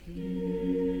So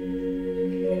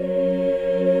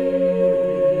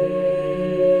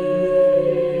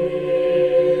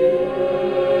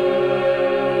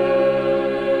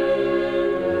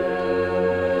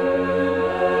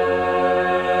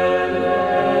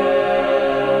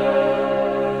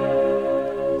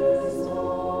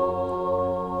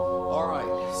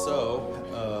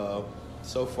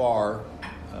far,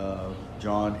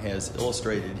 John has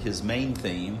illustrated his main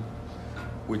theme,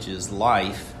 which is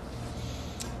life,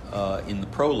 in the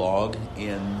prologue,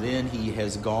 and then he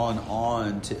has gone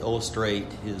on to illustrate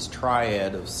his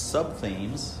triad of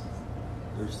sub-themes.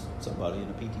 There's somebody in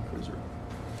a PT Cruiser.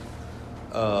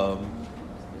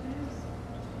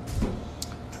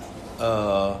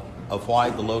 Of why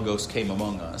the Logos came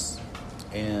among us.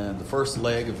 And the first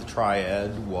leg of the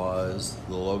triad was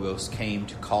the Logos came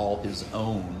to call his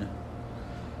own.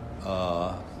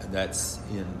 That's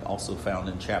also found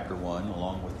in chapter 1,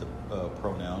 along with the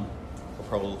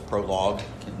prologue.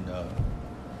 Can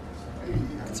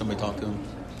somebody talk to him?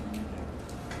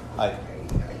 Hi.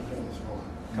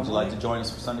 Would you like to join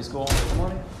us for Sunday school this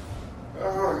morning? I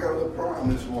got a little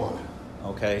problem this morning.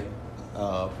 Okay.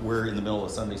 We're in the middle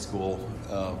of Sunday school.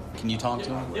 Can you talk to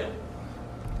him? Yeah.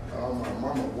 My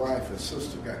mama, wife, and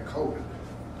sister got COVID.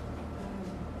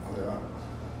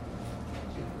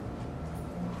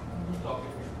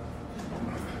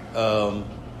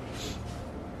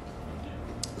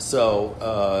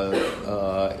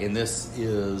 And this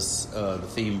is the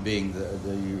theme being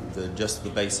the just the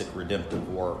basic redemptive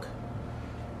work.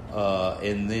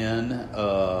 And then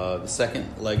the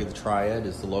second leg of the triad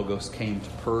is the Logos came to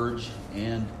purge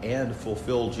and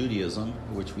fulfill Judaism,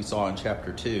 which we saw in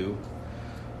chapter 2.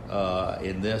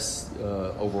 And this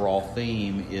overall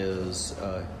theme is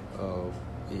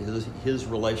his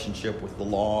relationship with the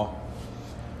law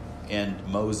and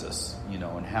Moses,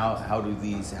 and how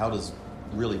does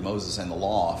really Moses and the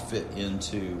law fit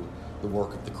into the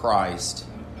work of the Christ?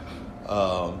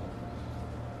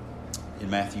 In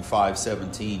Matthew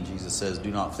 5:17, Jesus says, "Do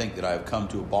not think that I have come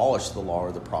to abolish the law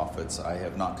or the prophets. I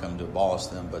have not come to abolish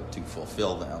them, but to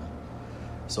fulfill them."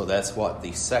 So that's what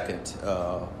the second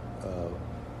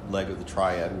leg of the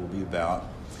triad will be about.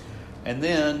 And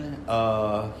then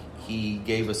he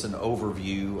gave us an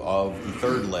overview of the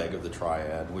third leg of the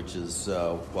triad, which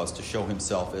was to show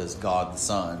himself as God the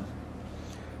Son.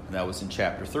 And that was in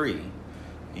chapter 3.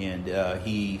 And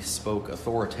he spoke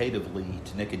authoritatively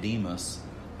to Nicodemus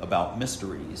about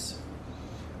mysteries.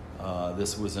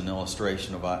 This was an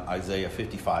illustration of Isaiah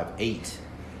 55:8.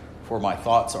 "For my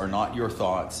thoughts are not your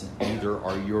thoughts, neither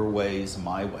are your ways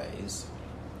my ways."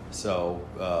 So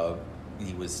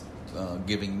he was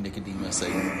giving Nicodemus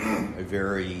a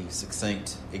very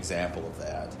succinct example of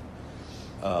that.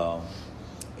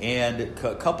 And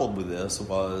coupled with this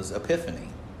was Epiphany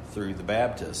through the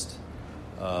Baptist.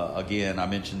 Again, I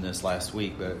mentioned this last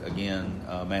week, but again,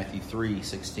 Matthew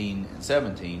 3:16 and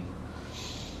 17.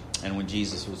 "And when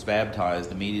Jesus was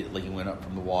baptized, immediately he went up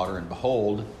from the water, and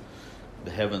behold,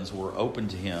 the heavens were opened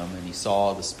to him, and he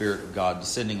saw the Spirit of God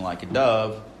descending like a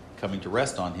dove, coming to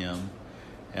rest on him.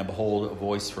 And behold, a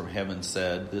voice from heaven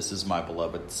said, 'This is my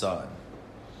beloved Son,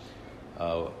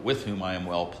 with whom I am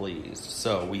well pleased.'"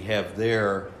 So we have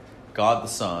there God the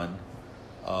Son,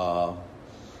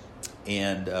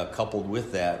 and coupled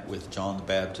with that, with John the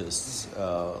Baptist's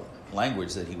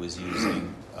language that he was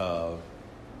using,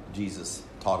 Jesus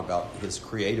taught about his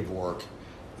creative work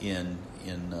in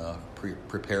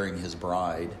preparing his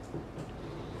bride.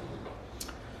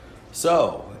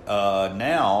 So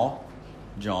now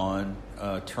John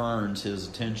turns his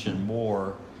attention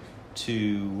more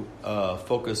to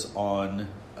focus on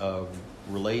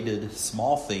related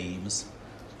small themes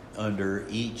under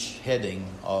each heading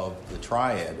of the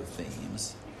triad of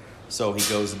themes. So he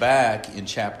goes back in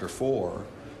chapter 4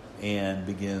 and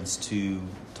begins to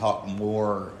talk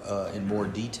more in more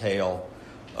detail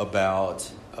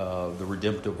about the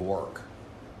redemptive work.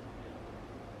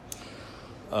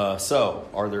 So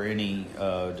are there any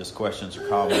just questions or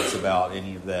comments about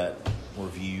any of that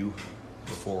review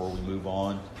before we move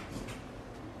on?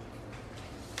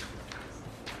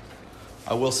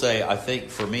 I will say, I think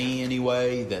for me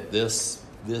anyway, that this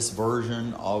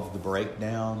version of the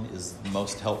breakdown is the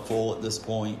most helpful at this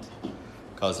point,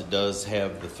 because it does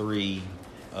have the three,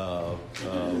 what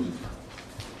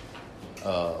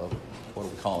do we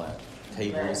call that?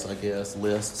 Tables, I guess,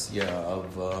 lists,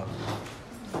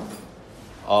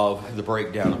 of the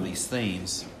breakdown of these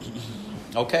themes.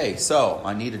 Okay, so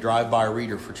I need a drive-by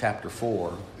reader for chapter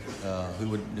 4.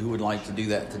 Who would like to do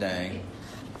that today?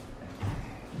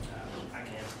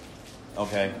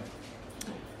 Okay.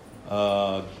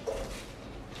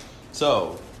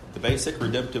 So, the basic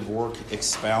redemptive work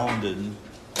expounded.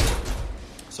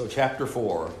 So chapter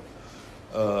 4.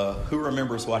 Who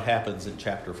remembers what happens in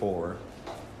chapter 4?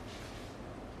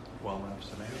 Well of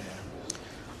Samaria.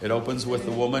 It opens with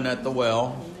the woman at the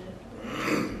well.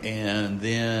 And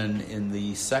then in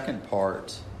the second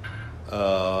part,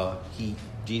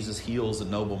 Jesus heals a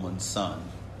nobleman's son.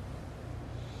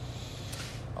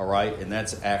 All right, and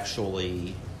that's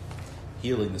actually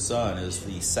healing the son is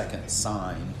the second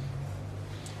sign.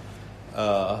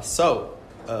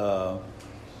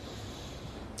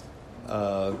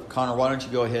 Connor, why don't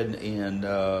you go ahead and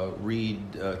read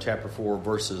chapter 4,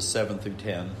 verses 7 through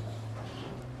 10.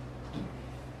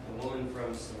 A woman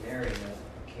from Samaria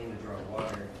came to draw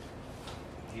water.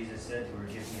 Jesus said to her,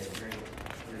 "Give me a drink,"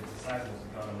 for his disciples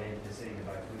had gone away to the city to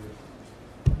buy food.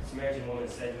 The Samaritan woman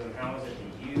said to him, "How is it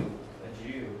that you, a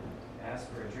Jew, ask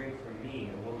for a drink from me,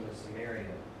 a woman of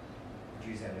Samaria?"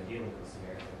 Jews have no dealing with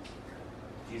Samaritans.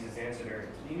 Jesus answered her,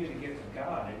 "If you knew the gift of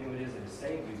God and who it is that is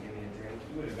saying to you, 'Give me a drink,'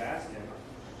 you would have asked him,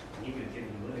 and he would have given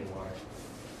you living water."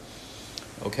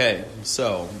 Okay,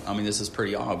 so, this is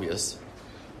pretty obvious.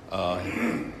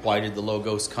 Why did the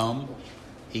Logos come?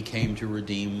 He came to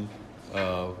redeem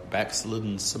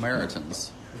backslidden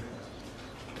Samaritans.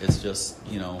 It's just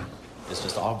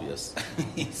obvious.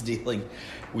 He's dealing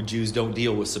with Jews don't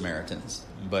deal with Samaritans,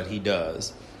 but he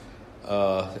does.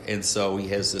 And so he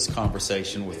has this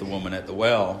conversation with the woman at the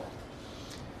well.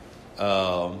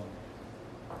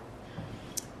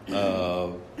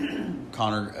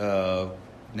 Connor,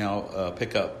 now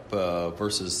pick up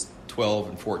verses 12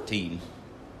 and 14,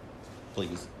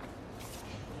 please.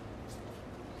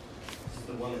 This is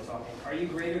the woman talking. "Are you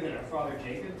greater than our father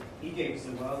Jacob? He gave us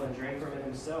the well and drank from it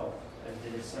himself, as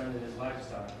did his son and his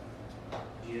livestock."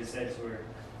 Jesus said to her,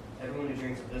 "Everyone who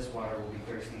drinks of this water will be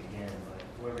thirsty again, but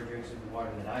whoever drinks of the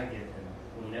water that I give him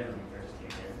will never be thirsty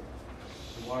again.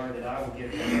 The water that I will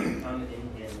give him will come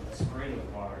in him a spring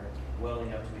of water,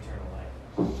 welling up to eternal life."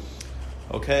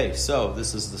 Okay, so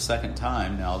this is the second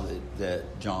time now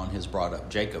that John has brought up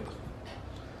Jacob.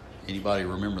 Anybody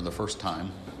remember the first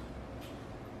time?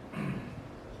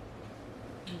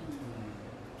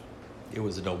 It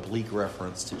was an oblique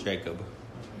reference to Jacob.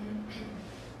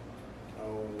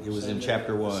 It was in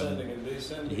chapter 1.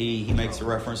 He makes a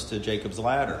reference to Jacob's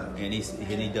ladder, and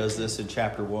he does this in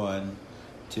chapter 1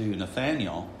 to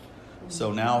Nathaniel.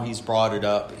 So now he's brought it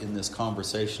up in this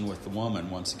conversation with the woman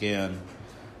once again.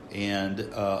 And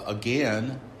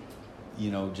again,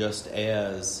 just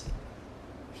as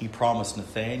he promised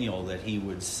Nathaniel that he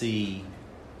would see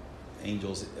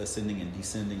angels ascending and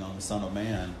descending on the Son of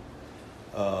Man,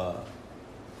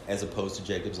 as opposed to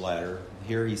Jacob's ladder.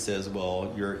 Here he says,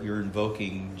 well, you're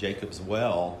invoking Jacob's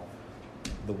well.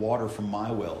 The water from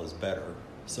my well is better.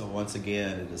 So once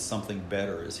again, it is something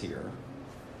better is here.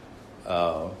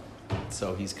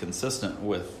 So he's consistent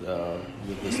with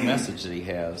this message that he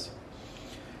has.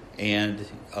 And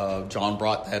John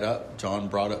brought that up. John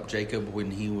brought up Jacob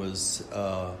when he was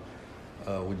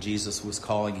when Jesus was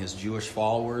calling his Jewish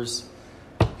followers.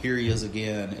 Here he is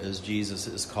again as Jesus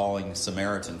is calling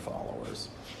Samaritan followers.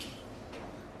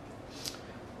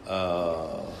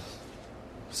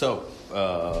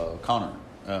 Connor,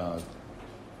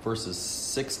 verses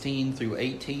 16 through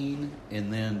 18,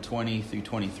 and then 20 through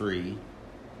 23.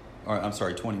 Or I'm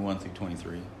sorry, 21 through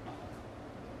 23.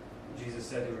 Jesus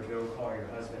said to her, "Go call your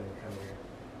husband and come here."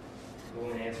 The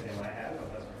woman answered him, "I have no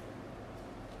husband."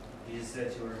 Jesus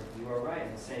said to her, "You are right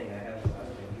in saying, 'I have no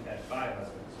husband.' You had 5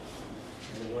 husbands,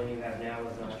 and the one you have now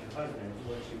is not your husband.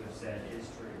 What you have said is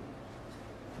true."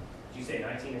 Did you say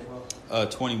 19 as well?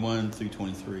 21 through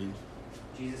 23.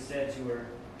 Jesus said to her,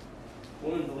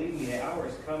 "Woman, believe me, the hour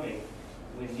is coming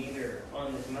when neither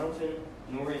on this mountain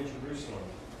nor in Jerusalem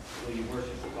will you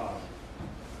worship the Father.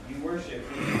 You worship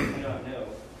whom you do not know.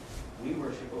 We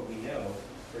worship what we know,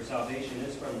 for salvation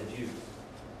is from the Jews.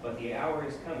 But the hour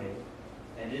is coming,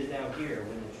 and is now here,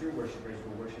 when the true worshipers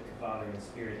will worship the Father in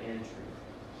spirit and truth.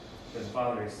 For the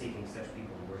Father is seeking such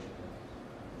people to worship him."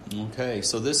 Okay,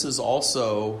 so this is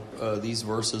also, these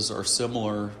verses are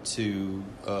similar to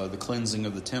the cleansing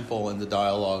of the temple and the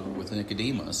dialogue with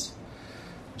Nicodemus.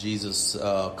 Jesus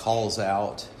calls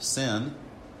out sin,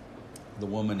 the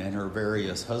woman and her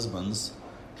various husbands,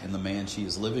 and the man she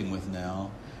is living with now,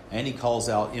 and he calls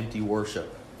out empty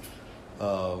worship,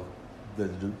 the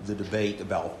debate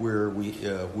about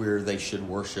where they should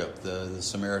worship. The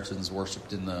Samaritans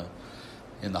worshipped in the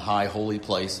high holy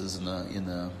places in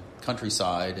the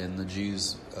countryside, and the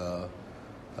Jews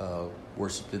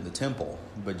worshipped in the temple.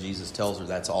 But Jesus tells her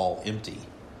that's all empty,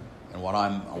 and what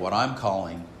I'm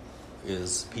calling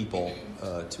is people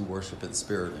to worship in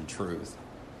spirit and truth.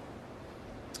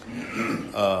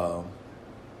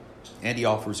 And he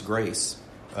offers grace.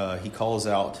 He calls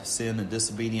out sin and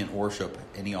disobedient worship,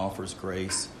 and he offers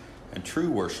grace and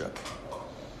true worship.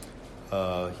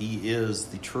 He is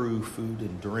the true food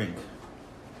and drink,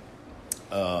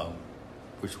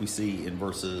 which we see in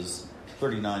verses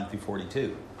 39 through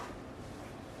 42.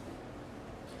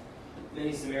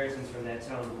 Many Samaritans from that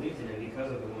town believed in him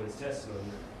because of the woman's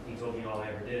testimony. He told me all I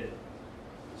ever did.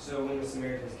 So when the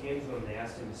Samaritans came to him, they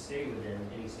asked him to stay with them,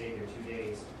 and he stayed there 2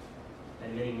 days.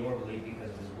 And many more believed because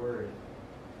of his word.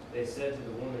 They said to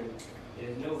the woman, "It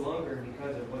is no longer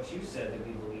because of what you said that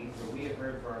we believe, for we have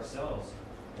heard for ourselves,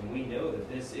 and we know that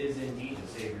this is indeed the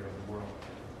Savior of the world."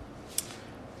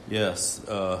 Yes,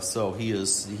 so he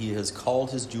has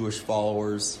called his Jewish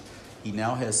followers. He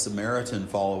now has Samaritan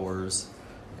followers,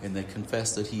 and they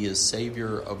confess that he is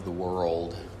Savior of the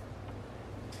world.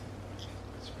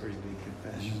 It's a pretty big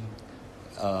confession.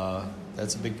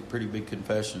 That's a pretty big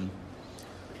confession.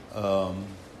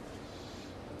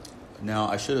 Now,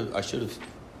 I should have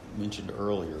mentioned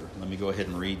earlier. Let me go ahead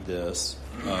and read this.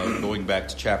 Going back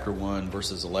to chapter 1,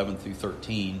 verses 11 through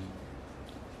 13.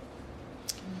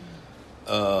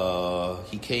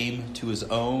 He came to his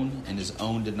own, and his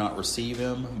own did not receive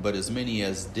him. But as many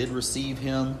as did receive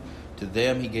him, to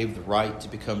them he gave the right to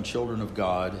become children of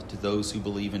God, to those who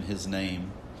believe in his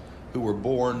name, who were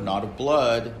born not of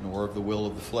blood, nor of the will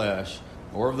of the flesh,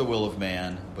 nor of the will of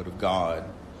man, but of God.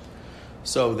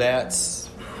 So that's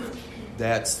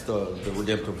the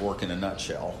redemptive work in a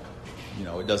nutshell. You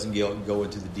know, it doesn't go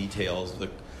into the details of the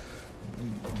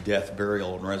death,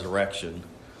 burial, and resurrection,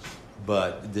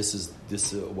 but this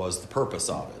was the purpose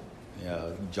of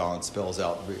it. John spells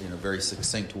out in a very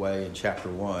succinct way in chapter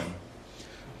 1.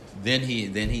 Then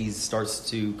he starts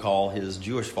to call his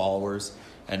Jewish followers,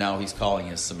 and now he's calling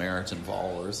his Samaritan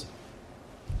followers.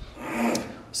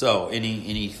 So,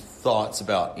 any thoughts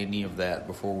about any of that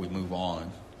before we move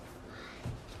on?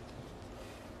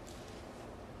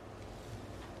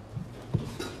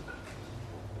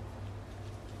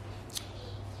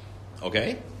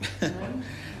 Okay.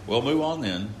 We'll move on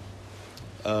then.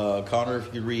 Connor,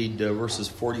 if you read verses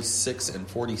 46 and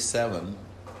 47.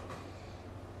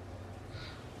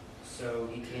 So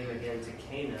he came again to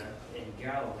Cana in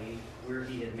Galilee, where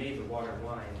he had made the water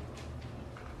wine.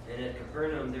 And at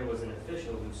Capernaum there was an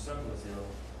official whose son was ill.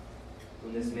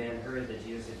 When this man heard that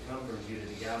Jesus had come from Judea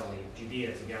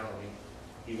to Galilee,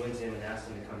 he went to him and asked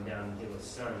him to come down and heal his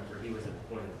son, for he was at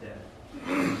the point of death.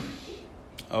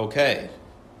 Okay.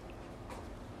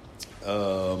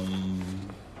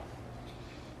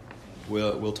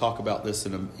 We'll talk about this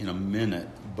in a minute,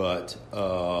 but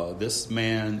this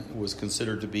man was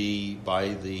considered to be by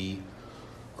the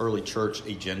early church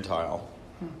a Gentile,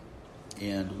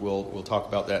 and we'll talk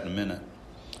about that in a minute.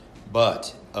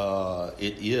 But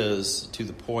it is to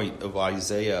the point of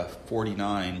Isaiah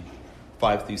 49,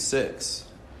 5 through 6.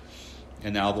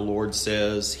 And now the Lord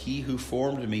says, "He who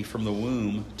formed me from the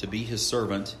womb to be his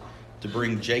servant, to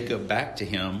bring Jacob back to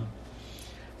him,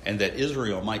 and that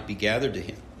Israel might be gathered to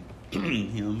him.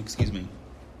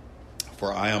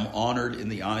 For I am honored in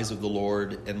the eyes of the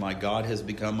Lord, and my God has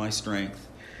become my strength.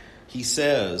 He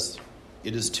says,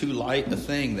 it is too light a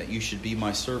thing that you should be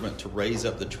my servant to raise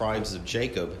up the tribes of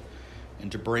Jacob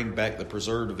and to bring back the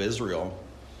preserved of Israel.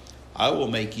 I will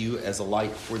make you as a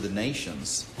light for the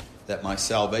nations, that my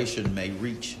salvation may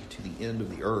reach to the end of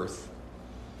the earth."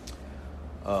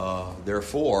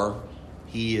 Therefore,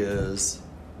 he is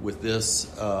with this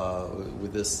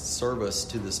service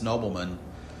to this nobleman,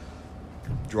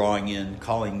 drawing in,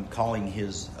 calling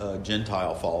his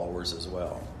Gentile followers as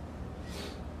well.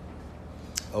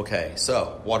 Okay,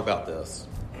 so what about this?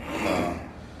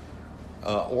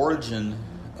 Origen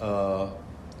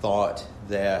thought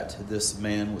that this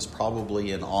man was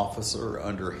probably an officer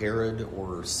under Herod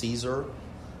or Caesar.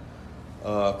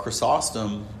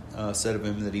 Chrysostom said of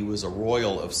him that he was a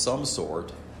royal of some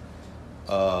sort.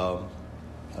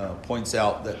 Points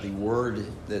out that the word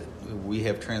that we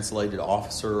have translated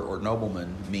officer or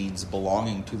nobleman means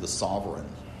belonging to the sovereign.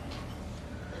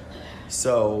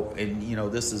 So, and you know,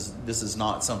 this is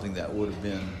not something that would have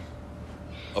been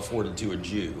afforded to a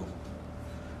Jew.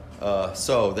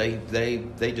 So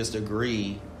they just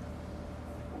agree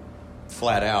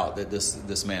flat out that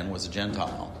this man was a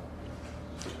Gentile.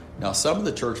 Now, some of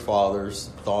the church fathers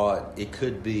thought it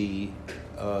could be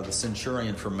the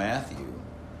centurion from Matthew,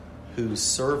 whose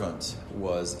servant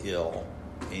was ill,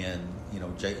 and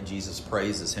Jesus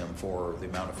praises him for the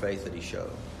amount of faith that he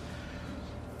showed.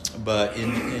 But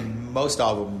in most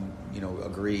of them,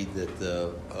 agreed that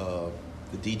the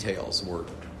details were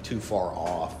too far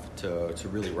off to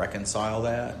really reconcile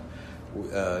that.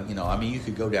 I mean, you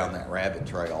could go down that rabbit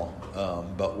trail,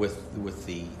 but with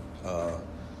the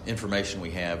information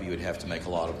we have, you would have to make a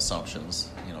lot of assumptions,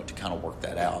 to kind of work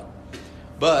that out.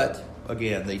 But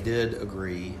again, they did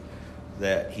agree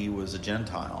that he was a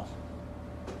Gentile.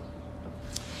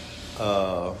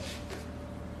 What's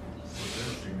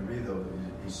interesting to me, though,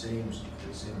 it seems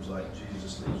like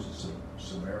Jesus leaves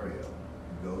Samaria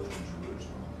and goes to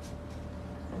Jerusalem,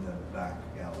 and then back to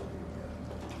Galilee again,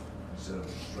 instead of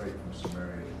straight from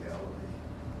Samaria to Galilee.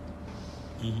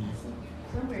 Mm-hmm.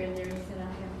 Somewhere in there he said, I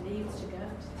have needs to go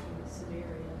to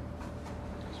Samaria.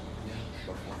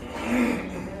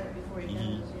 Before he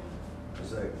Mm-hmm. goes,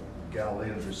 As the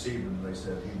Galileans received him, they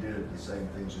said he did the same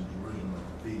things in Jerusalem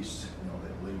at the feast.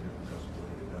 They believed it because of what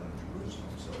he had done in Jerusalem.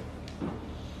 So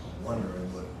I'm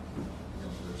wondering what,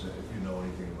 if you know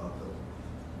anything about the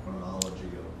chronology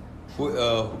of.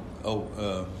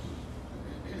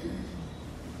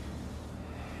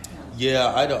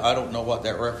 Yeah, I don't know what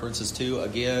that references to.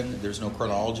 Again, there's no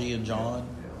chronology in John.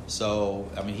 So,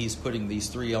 I mean, he's putting these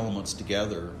three elements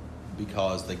together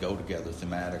because they go together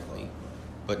thematically,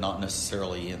 but not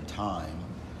necessarily in time.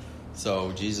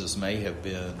 So Jesus may have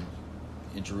been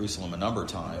in Jerusalem a number of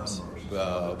times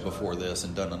before this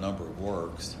and done a number of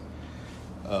works.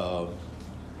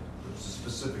 It's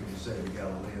specific to say the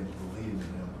Galileans believed in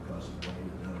him because of what he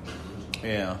had done in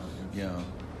Jerusalem.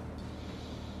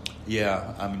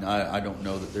 Yeah. I mean, I don't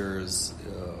know that there is,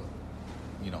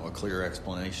 a clear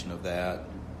explanation of that.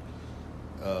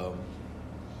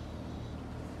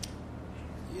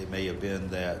 It may have been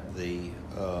that the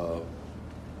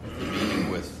meeting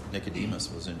with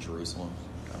Nicodemus was in Jerusalem.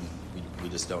 I mean, we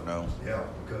just don't know. Yeah,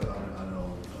 because I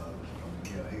know,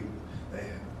 they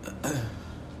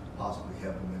possibly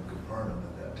have him in Capernaum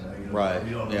at that time. Right.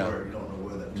 You don't know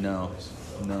where that took place.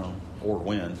 No, or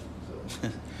when. So.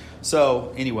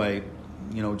 So anyway,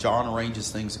 John arranges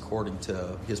things according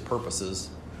to his purposes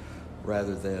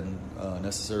rather than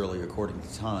necessarily according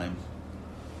to time.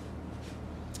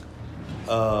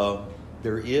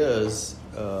 There is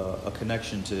a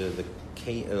connection to the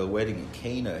wedding in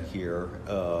Cana here.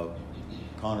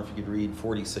 Connor, if you could read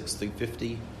 46 through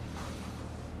 50.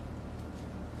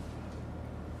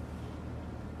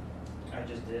 I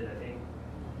just did, I think.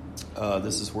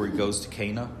 This is where he goes to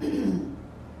Cana.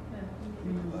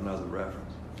 Another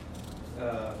reference.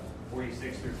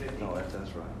 46 through 50. No,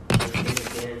 that's right.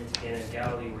 Again to Cana in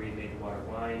Galilee, where he made water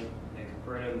wine. At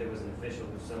Capernaum, there was an official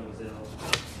whose son was ill.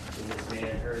 When this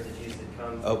man heard that Jesus had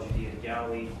come from Judea to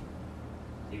Galilee,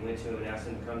 he went to him and asked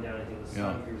him to come down and heal his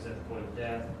son, for he was at the point of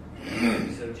death.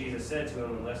 So Jesus said to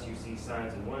him, unless you see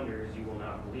signs and wonders, you will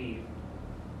not believe.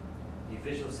 The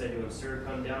official said to him, Sir,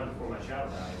 come down before my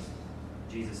child dies.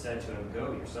 Jesus said to him,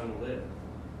 Go, your son will live.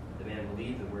 The man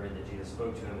believed the word that Jesus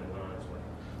spoke to him and went on his way.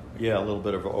 Yeah, a little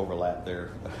bit of overlap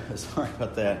there. Sorry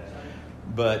about that.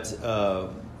 But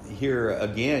here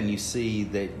again, you see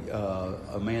that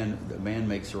a man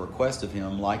makes a request of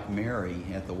him, like Mary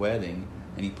at the wedding,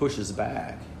 and he pushes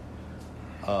back.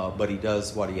 But he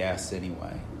does what he asks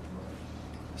anyway.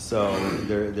 So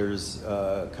there's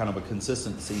kind of a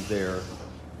consistency there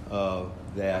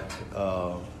that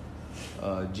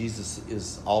Jesus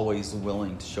is always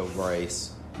willing to show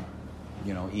grace.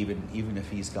 Even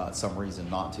if he's got some reason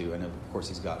not to, and of course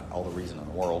he's got all the reason in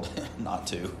the world not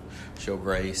to show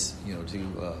grace,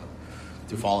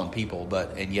 to fallen people,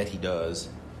 and yet he does.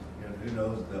 And who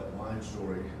knows, that wine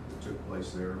story that took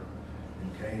place there in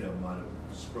Cana might have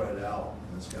spread out.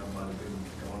 This guy might have been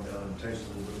going down and tasted a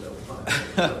little bit of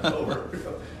that wine over.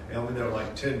 I mean, there were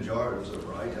like 10 jars,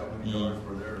 right? How many jars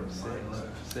were there?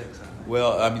 Six, I think.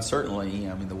 Well, I mean, certainly,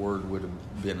 the word would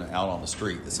have been out on the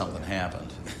street that something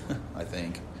happened, I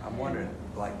think. I'm wondering,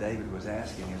 like David was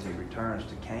asking, as he returns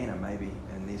to Cana, maybe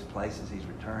in these places he's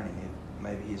returning,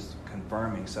 maybe he's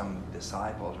confirming some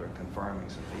disciples or confirming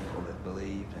some people that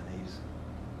believed, and he's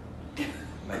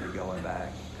maybe going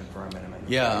back, confirming them.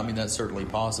 Yeah, that's certainly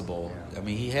possible. Yeah.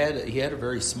 He had a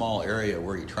very small area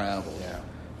where he traveled. Yeah.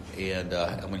 And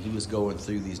when he was going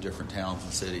through these different towns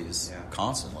and cities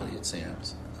constantly, it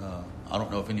seems. I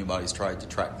don't know if anybody's tried to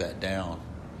track that down.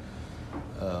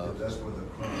 That's where the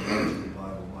chronological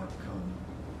Bible might become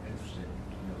interesting.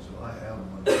 So I have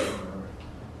one where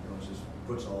it just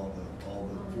puts all the four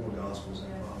Gospels in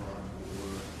chronological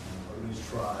order, or at least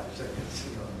tries. It's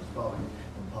probably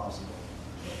impossible.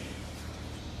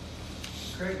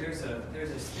 Craig, there's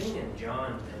this thing in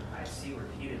John that I see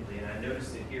repeatedly, and I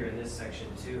noticed it here in this section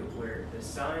too, where the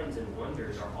signs and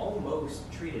wonders are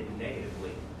almost treated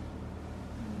negatively.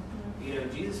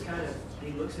 Jesus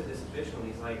he looks at this official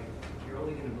and he's like, you're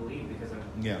only going to believe because I'm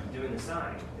doing the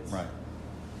sign. Right.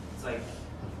 It's like,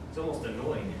 It's almost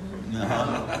annoying.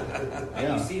 Uh-huh.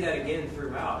 And you see that again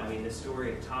throughout. I mean, the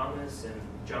story of Thomas and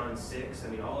John 6. I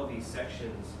mean, all of these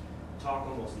sections talk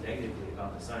almost negatively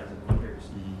about the signs and wonders.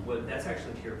 Mhm. Well, that's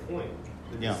actually to your point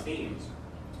with Yeah. these themes.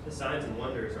 The signs and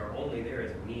wonders are only there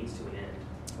as a means to an end.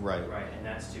 Right. Right, and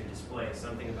that's to display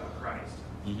something about Christ.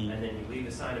 Mhm. And then you leave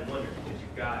a sign of wonder because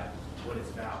you've got what it's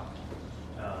about.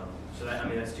 So that, I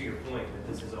mean, that's to your point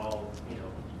that this is all,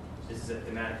 this is a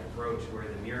thematic approach where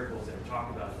the miracles that are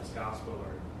talked about in this gospel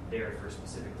are there for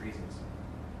specific reasons.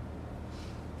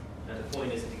 And the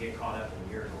point isn't to get caught up in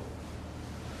the miracle.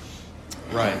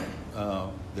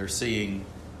 Right. They're seeing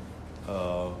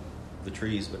the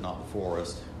trees, but not the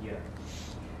forest. Yeah.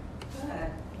 But,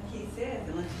 like he says,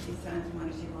 unless you see signs and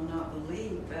wonders, you will not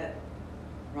believe. But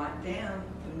right down,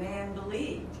 the man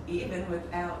believed, even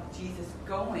without Jesus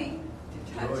going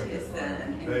to touch Doing his it, son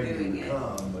and begging doing him to it.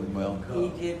 come, but he Well, won't He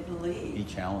come. did believe. He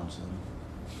challenged them.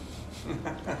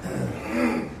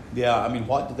 Yeah, I mean,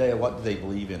 what do they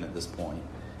believe in at this point?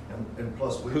 And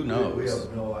plus, Who knows? we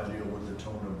have no idea what the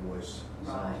tone of voice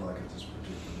sounds Right. like at this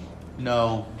particular moment.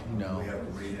 No. We have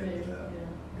to read into that,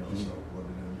 Mhm. so what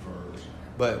it infers.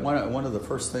 But one of the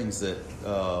first things that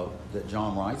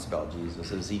John writes about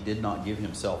Jesus is he did not give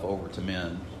himself over to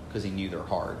men because he knew their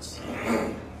hearts.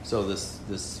 So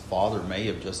this father may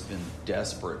have just been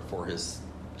desperate for his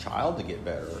child to get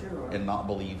better Sure. and not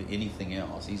believe anything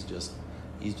else. He's just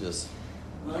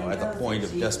Well, at he the knows point that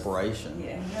of Jesus- desperation.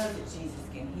 Yeah, he knows that Jesus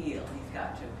can heal. He's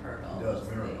got to have heard all He does those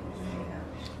miracles, things. Yeah.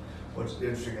 What's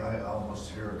interesting, I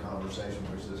almost hear a conversation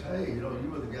where he says, "Hey, you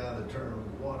were the guy that turned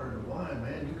water into wine,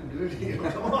 man. You can do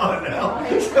it. Come on now."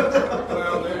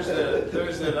 Well,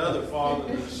 there's that other father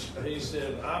he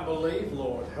said, "I believe,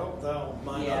 Lord, help thou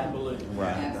mine Yeah. unbelief."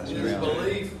 Right. That's His Yeah.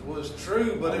 belief was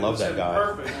true, but I it love was that guy.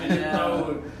 imperfect. He didn't I know.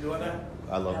 know what I.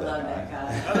 I love that guy.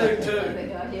 I do Oh too. my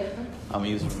God, yeah. I mean,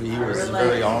 he was relate.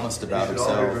 very honest You about should all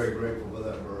be himself. very grateful for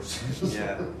that verse.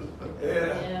 Yeah. Yeah.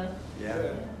 Yeah. Yeah.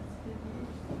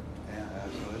 Yeah,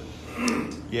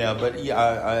 absolutely. Yeah, but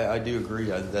I do agree.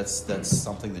 That's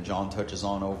something that John touches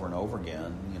on over and over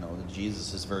again. That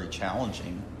Jesus is very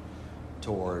challenging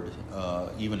toward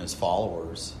even his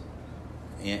followers,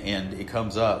 and it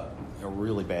comes up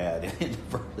really bad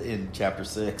in chapter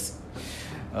 6.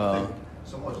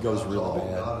 So much Goes really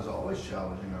bad. God is always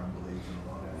challenging our belief in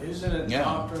a lot of ways. Isn't it Yeah.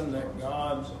 doctrine that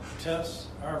God tests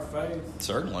our faith?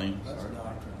 Certainly, That's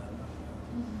doctrine.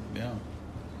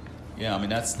 yeah. I mean,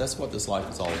 that's what this life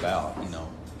is all about.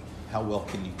 How well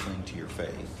can you cling to your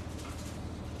faith?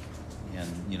 And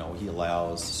he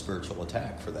allows spiritual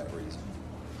attack for that reason.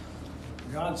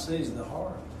 God sees the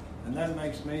heart. And that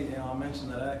makes me, I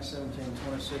mentioned that Acts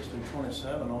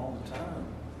 17:26-27 all the time.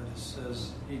 But it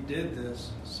says he did this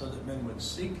so that men would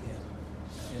seek him.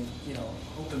 And,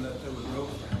 hoping that they would look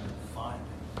for him and find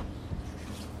him.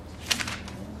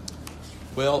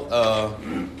 Well,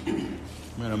 I'm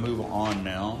going to move on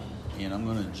now, and I'm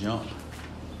going to jump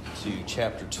to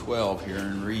chapter 12 here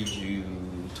and read you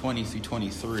 20 through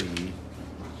 23.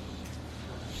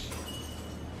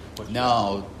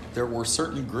 Now, there were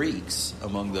certain Greeks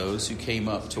among those who came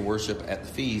up to worship at the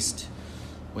feast.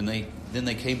 Then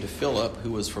they came to Philip,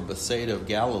 who was from Bethsaida of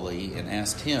Galilee, and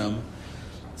asked him,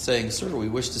 saying, "Sir, we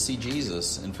wish to see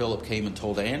Jesus." And Philip came and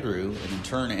told Andrew, and in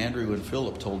turn Andrew and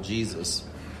Philip told Jesus.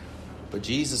 But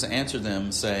Jesus answered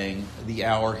them, saying, "The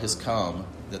hour has come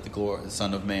that the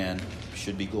Son of Man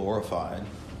should be glorified."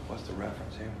 What's the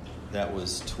reference here? That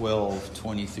was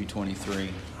 12:20 through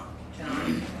 23.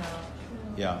 John,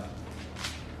 Yeah.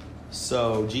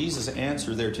 So Jesus'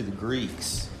 answer there to the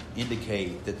Greeks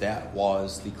indicate that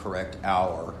was the correct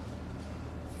hour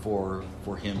for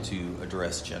him to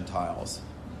address Gentiles.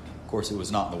 Of course, it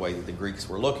was not in the way that the Greeks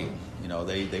were looking.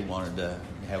 They wanted to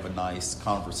have a nice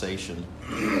conversation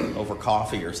over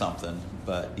coffee or something,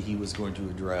 but he was going to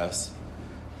address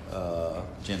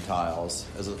Gentiles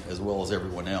as well as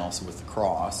everyone else with the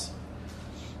cross.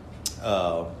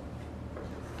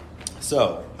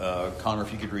 So, Connor,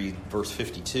 if you could read verse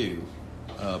 52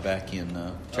 back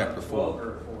in chapter 12 4.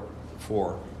 or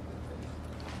 4.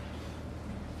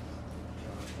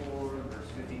 John 4, verse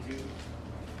 52.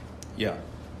 Yeah.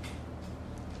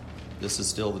 This is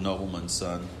still the nobleman's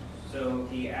son. So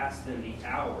he asked them the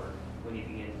hour when he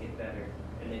began to get better.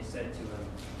 And they said to him,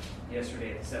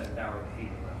 yesterday at the 7th hour, the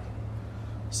feeding.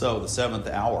 So the 7th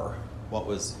hour, what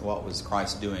was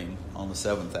Christ doing on the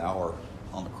 7th hour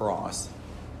on the cross?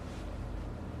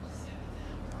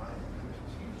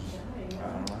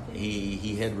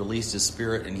 He had released his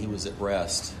spirit and he was at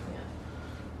rest.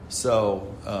 So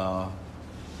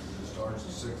It starts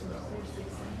at 6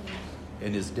 hours.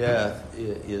 And his death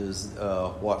is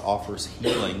what offers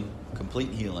healing, complete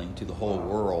healing to the whole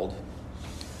world.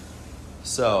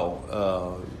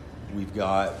 So we've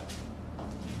got,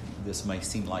 this may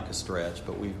seem like a stretch,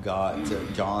 but we've got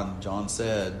John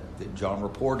said that John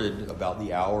reported about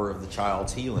the hour of the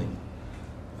child's healing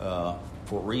for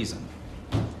a reason.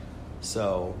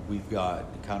 So we've got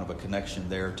kind of a connection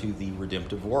there to the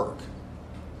redemptive work,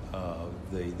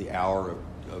 the hour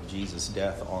of Jesus'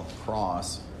 death on the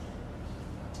cross.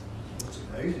 What's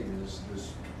amazing is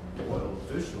this royal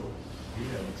official, he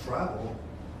had to travel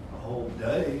a whole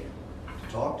day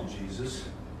to talk to Jesus,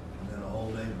 and then a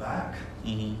whole day back.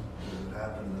 Mm-hmm. Because it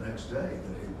happened the next day.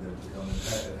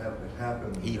 It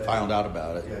happened. He found out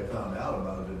about it. Yeah, he found out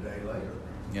about it a day later.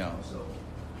 Yeah. So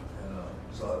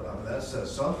I mean, that says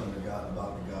something about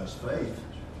the guy's faith.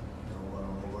 I don't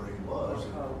know where he was.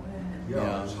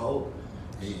 Yeah. There's hope.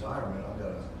 He says, man,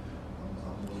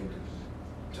 I'm willing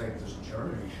to take this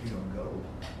journey, go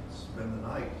spend the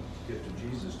night, get to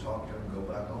Jesus, talk to him, go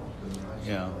back home, spend the night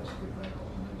someplace, get back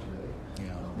home the next day.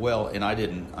 Yeah. Well, and I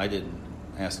didn't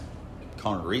ask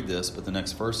Connor to read this, but the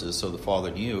next verse is, so the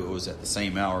Father knew it was at the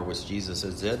same hour which Jesus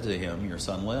had said to him, your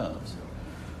son lives.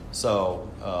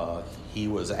 So he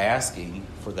was asking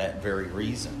for that very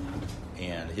reason,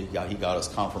 and he got his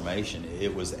confirmation.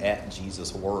 It was at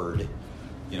Jesus' word,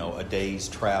 a day's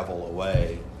travel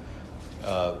away.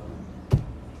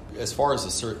 As far as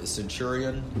the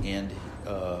centurion and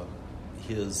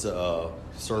his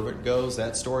servant goes,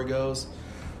 that story goes,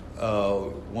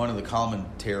 one of the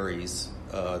commentaries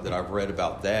that I've read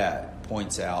about that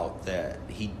points out that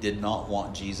he did not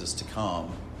want Jesus to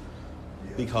come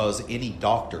because any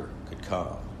doctor could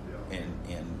come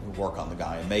and work on the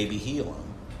guy and maybe heal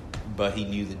him. But he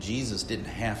knew that Jesus didn't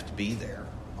have to be there.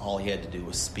 All he had to do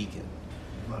was speak it.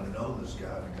 You might have known this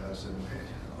guy. The guy said, man.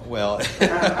 Well,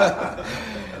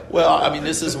 I mean,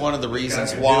 this is one of the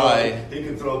reasons why he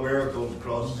can throw miracles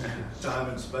across time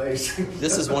and space.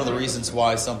 This is one of the reasons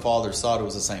why some fathers thought it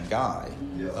was the same guy,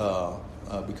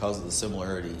 because of the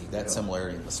similarity,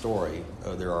 similarity in the story.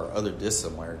 There are other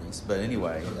dissimilarities, but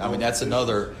anyway, I mean, that's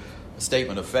another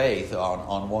statement of faith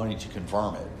on wanting to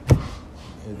confirm it.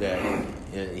 That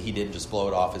he didn't just blow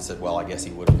it off and said, "Well, I guess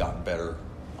he would have gotten better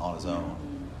on his own."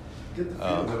 Get the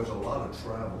feeling there was a lot of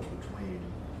travel between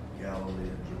Galilee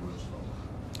and Jerusalem.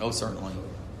 Oh, certainly.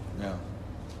 Yeah.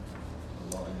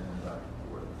 A lot of going back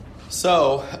and forth.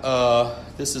 So,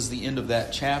 this is the end of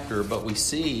that chapter, but we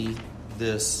see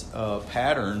this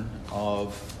pattern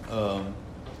of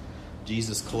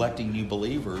Jesus collecting new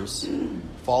believers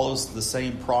follows the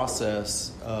same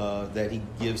process that he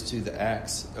gives to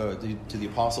the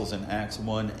apostles in Acts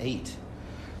 1:8.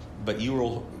 But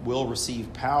you will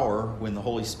receive power when the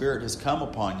Holy Spirit has come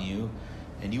upon you,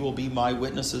 and you will be my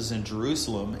witnesses in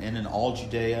Jerusalem and in all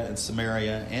Judea and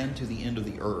Samaria and to the end of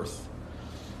the earth.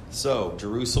 So,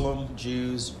 Jerusalem,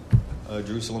 Jews,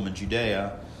 Jerusalem and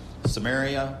Judea,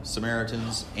 Samaria,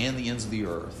 Samaritans, and the ends of the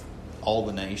earth, all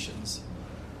the nations.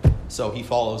 So he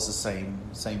follows the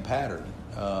same pattern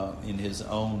in his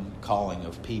own calling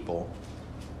of people.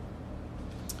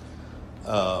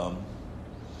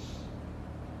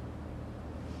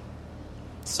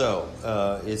 So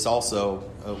it's also,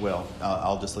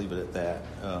 I'll just leave it at that.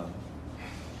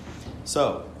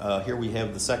 So here we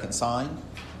have the second sign.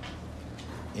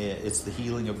 It's the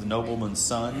healing of the nobleman's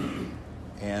son,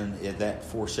 and that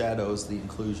foreshadows the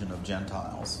inclusion of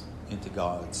Gentiles into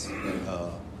God's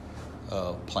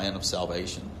plan of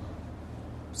salvation,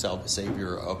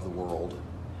 Savior of the world.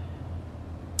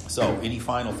 So any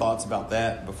final thoughts about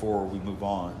that before we move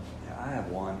on? Yeah, I have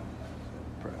one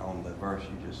on the verse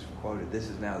you just quoted. This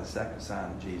is now the second sign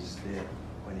that Jesus did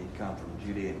when he'd come from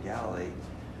Judea and Galilee.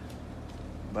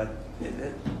 But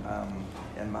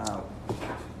in my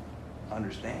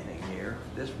understanding here,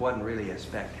 this wasn't really a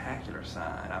spectacular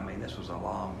sign. I mean, this was a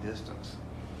long distance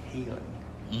healing.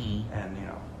 Mm-hmm. And,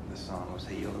 the son was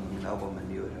healed, and the nobleman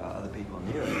knew it, other people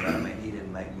knew it. But, I mean, he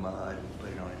didn't make mud and put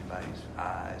it on anybody's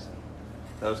eyes and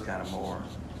those kind of more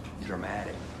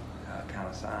dramatic kind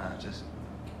of signs. Just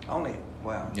only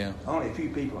a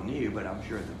few people knew, but I'm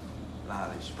sure the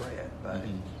knowledge spread. But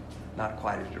not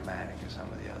quite as dramatic as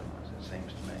some of the other ones, it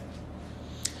seems to me.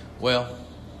 Well,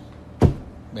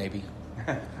 maybe.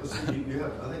 Listen,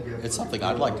 I think It's something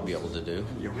I'd like to be able to do.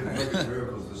 You can look at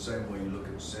miracles the same way you look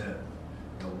at sin.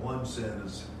 One sin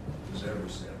is every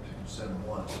sin. You sin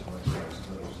once,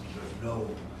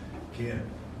 can't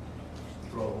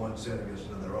throw one sin against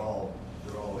another. They're all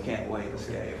Can't weigh the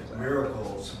scales.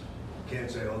 Miracles can't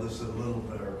say, oh, this is a little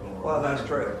miracle. Or Well, a that's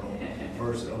minor true. miracle.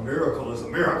 Versus a miracle is a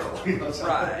miracle. You know what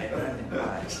I'm saying?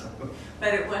 Right.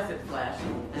 But it wasn't flashy.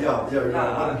 Yeah, you're No, right.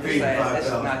 I'm I'm just feeding saying, this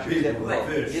is 5,000 not your people typical, with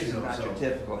fish. this is you know, not so. your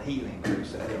typical healing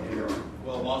crusade.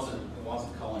 Well, it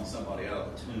wasn't calling somebody out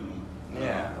of the tomb.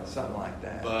 Yeah, something like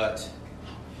that. But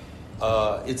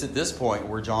it's at this point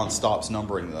where John stops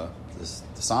numbering the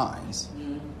signs.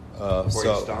 Where he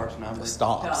starts numbering?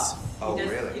 Stops. Oh, He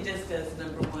really? He just does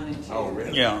number 1 and 2. Oh,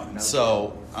 really? Yeah. No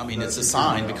So I mean, it's a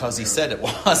sign because he said it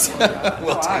was.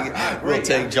 I agree. We'll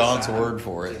take I'm John's just- word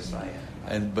for it. just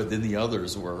saying. But then the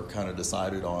others were kind of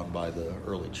decided on by the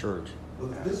early church. Well,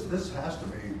 this has to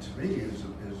me, is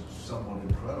somewhat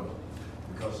incredible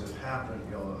because it happened,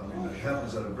 it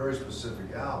happens at a very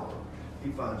specific hour. He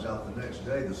finds out the next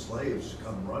day the slaves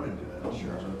come running to him.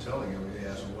 Sure. I'm telling him, he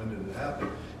asks him, when did it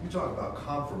happen? You talk about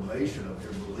confirmation of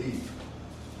your belief.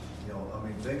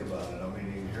 Think about it.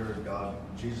 Here God,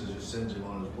 Jesus just sends him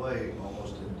on his way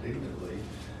almost indignantly.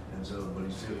 And so, but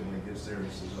he said when he gets there, he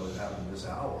says, oh, it happened this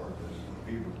hour. Because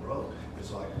the people broke.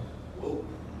 It's like, whoa,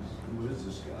 who is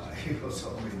this guy?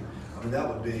 So, that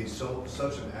would be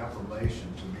such an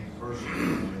affirmation to me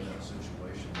personally in that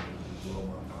situation. It would blow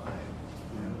my mind.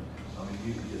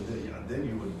 Then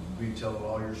you would be telling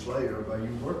all your slaves, everybody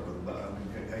you work with about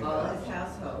it. Hey, All God. his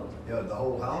household. Yeah, the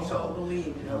whole household. They all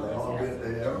believed in all They all his get,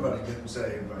 household. everybody getting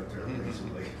saved right there,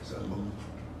 basically. So,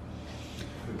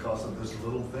 because of this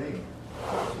little thing.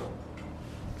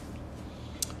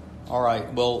 All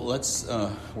right. Well,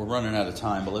 we're running out of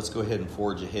time, but let's go ahead and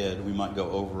forge ahead. We might go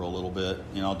over a little bit,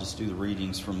 and I'll just do the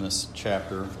readings from this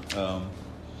chapter.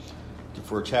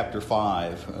 For chapter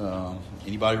 5,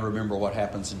 anybody remember what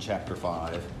happens in chapter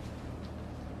 5?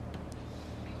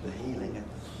 The healing at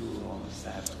the pool on the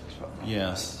Sabbath.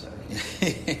 Yes.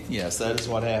 Yes, that is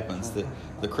what happens. The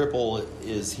cripple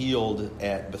is healed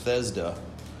at Bethesda,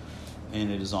 and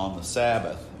it is on the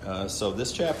Sabbath. So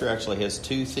this chapter actually has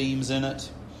 2 themes in it.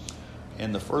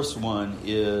 And the first one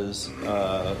is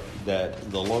that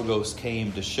the Logos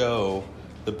came to show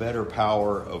the better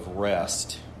power of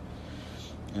rest.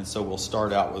 And so we'll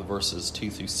start out with verses 2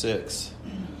 through 6.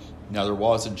 Now there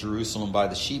was in Jerusalem by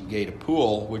the sheep gate a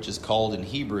pool, which is called in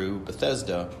Hebrew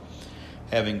Bethesda,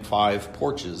 having 5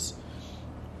 porches.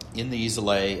 In these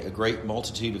lay a great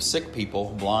multitude of sick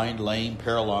people, blind, lame,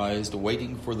 paralyzed,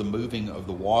 waiting for the moving of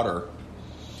the water.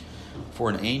 For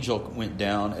an angel went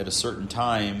down at a certain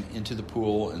time into the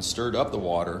pool and stirred up the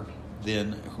water.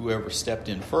 Then whoever stepped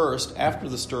in first, after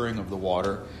the stirring of the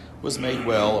water, was made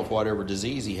well of whatever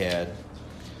disease he had.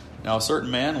 Now a certain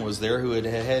man was there who had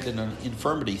had an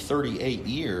infirmity 38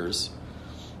 years.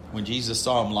 When Jesus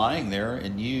saw him lying there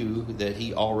and knew that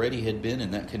he already had been in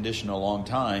that condition a long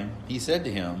time, he said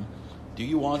to him, "Do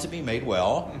you want to be made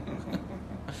well?"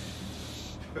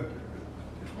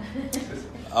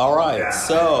 All right,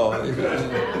 so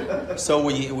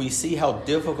we see how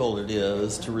difficult it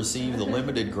is to receive the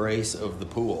limited grace of the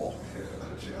pool.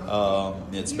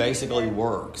 It's basically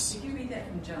works. Did you read that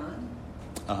from John?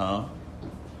 Uh-huh.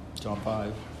 John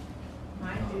 5.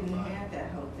 Mine didn't have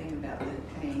that whole thing about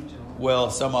the angel. Well,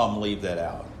 some of them leave that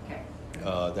out. Okay.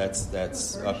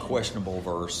 That's a questionable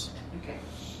verse. Okay.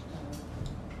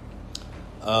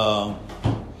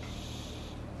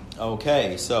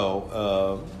 Okay,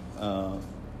 so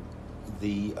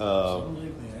the Some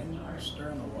leave the angel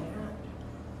stirring the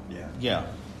water. yeah,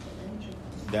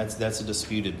 that's a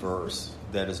disputed verse.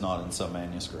 That is not in some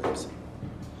manuscripts.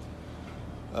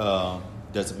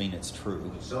 Doesn't mean it's true.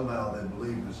 Somehow they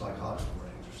believe it's like hot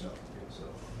springs or something. So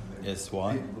It's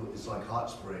what? It's like hot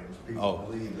springs. People Oh.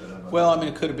 believe that. Well, I mean,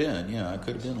 it could have been. Yeah, it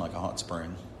could have been like a hot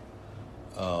spring.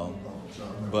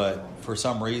 But for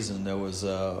some reason, there was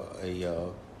a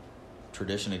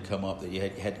tradition had come up that you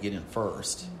had to get in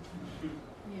first.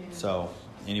 So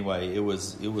anyway, it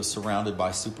was surrounded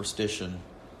by superstition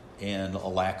and a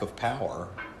lack of power.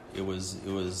 It was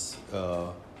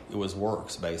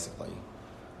works basically,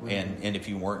 and if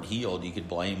you weren't healed, you could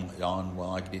blame it on,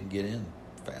 well, I didn't get in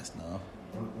fast enough.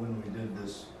 When we did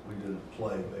this, we did a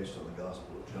play based on the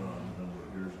Gospel of John a number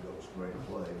of years ago. It was a great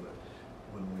play, but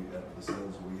when we at the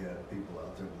sales, we had people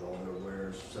out there with all their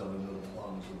wares selling little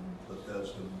bottles of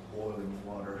Bethesda boiling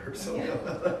water or something.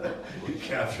 We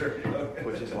captured,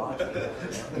 Which is logical.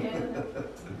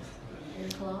 Your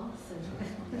cloths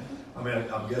and. I mean,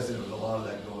 I'm guessing there was a lot of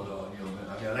that going on.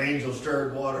 I got angel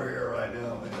stirred water here right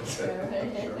now,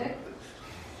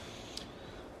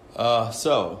 man.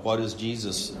 So, what is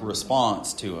Jesus'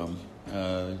 response to him?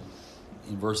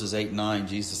 In verses 8 and 9,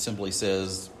 Jesus simply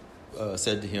said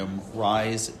to him,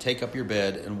 "Rise, take up your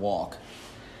bed, and walk."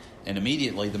 And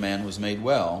immediately the man was made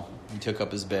well. He took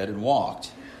up his bed and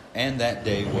walked. and that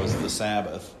day was the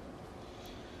Sabbath.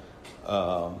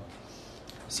 And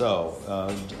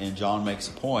John makes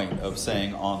a point of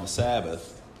saying on the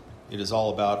Sabbath, it is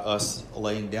all about us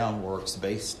laying down works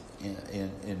based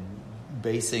in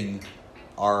basing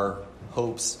our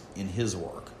hopes in His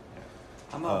work.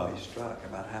 I'm always struck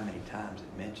about how many times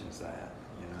it mentions that,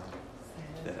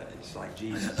 that it's like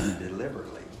Jesus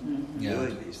deliberately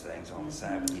doing these things on the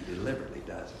Sabbath. He deliberately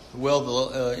does it. Well,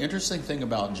 the interesting thing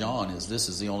about John is this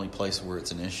is the only place where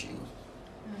it's an issue.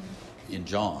 In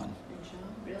John.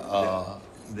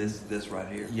 This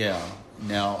right here. Yeah.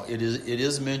 Now it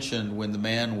is mentioned when the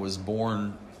man was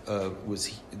born.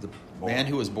 Man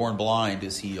who was born blind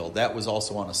is healed. That was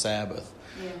also on a Sabbath.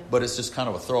 Yeah. But it's just kind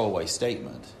of a throwaway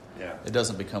statement. Yeah. It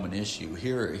doesn't become an issue.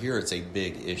 Here it's a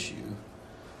big issue.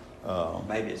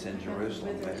 Maybe it's in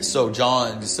Jerusalem. Maybe.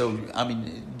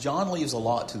 John leaves a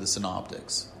lot to the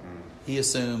synoptics. He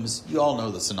assumes you all know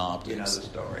the synoptics. You know the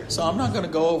story. So I'm not going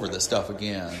to go over this stuff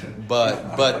again.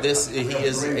 But this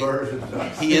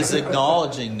he is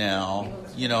acknowledging now.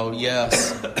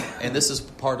 Yes, and this is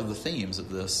part of the themes of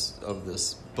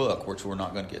this book, which we're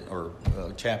not going to get, or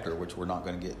chapter, which we're not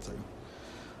going to get through.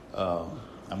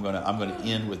 I'm going to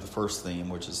end with the first theme,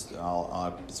 which is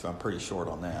I'm pretty short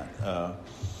on that.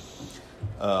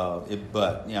 The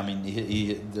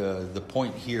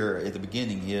point here at the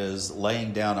beginning is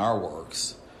laying down our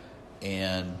works,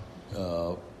 and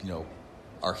our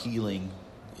healing,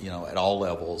 at all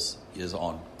levels is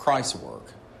on Christ's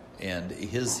work, and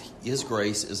His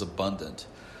grace is abundant.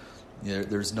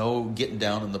 There's no getting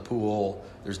down in the pool.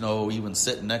 There's no even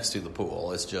sitting next to the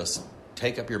pool. It's just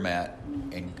take up your mat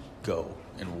and go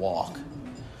and walk.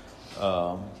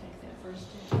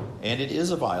 And it is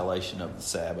a violation of the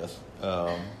Sabbath.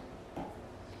 And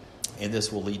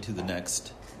this will lead to the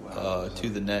next.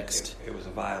 It was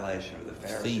a violation of the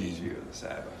Pharisees' view of the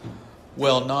Sabbath.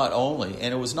 Well,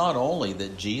 it was not only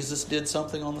that Jesus did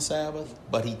something on the Sabbath,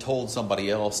 but He told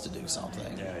somebody else to do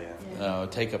something. Yeah.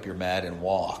 Take up your mat and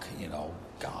walk.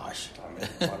 Gosh.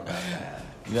 What about that?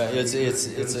 Yeah, it's a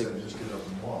Just get up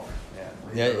and walk.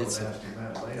 yeah, it's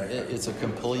a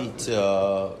complete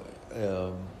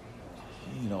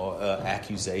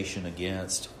accusation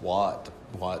against what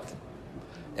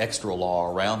extra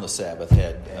law around the Sabbath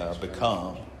had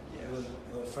become.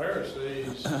 The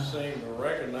Pharisees seemed to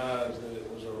recognize that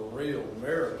it was a real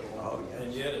miracle,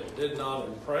 and yet it did not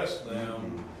impress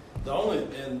them.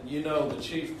 The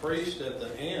chief priest at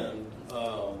the end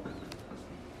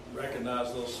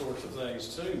recognized those sorts of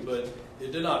things too, but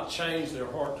it did not change their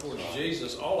heart towards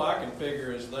Jesus. All I can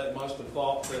figure is that must have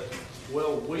thought that,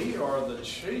 well, we are the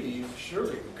chief.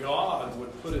 Surely God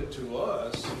would put it to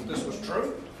us if this was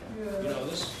true.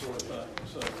 This sort of thing.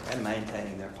 And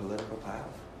maintaining their political power,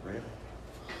 really.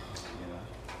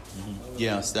 Mm-hmm.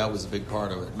 Yes, that was a big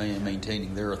part of it,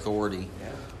 maintaining their authority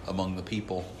among the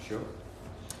people. Sure.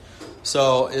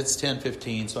 So it's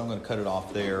 10:15, so I'm going to cut it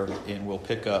off there, and we'll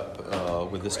pick up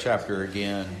with this chapter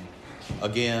again.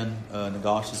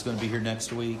 Nagash is going to be here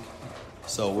next week,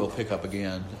 so we'll pick up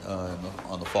again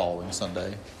on the following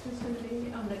Sunday. Who's going to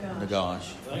be on the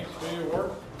Nagash. Thanks for your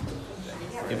work.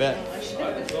 You bet. I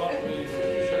thought we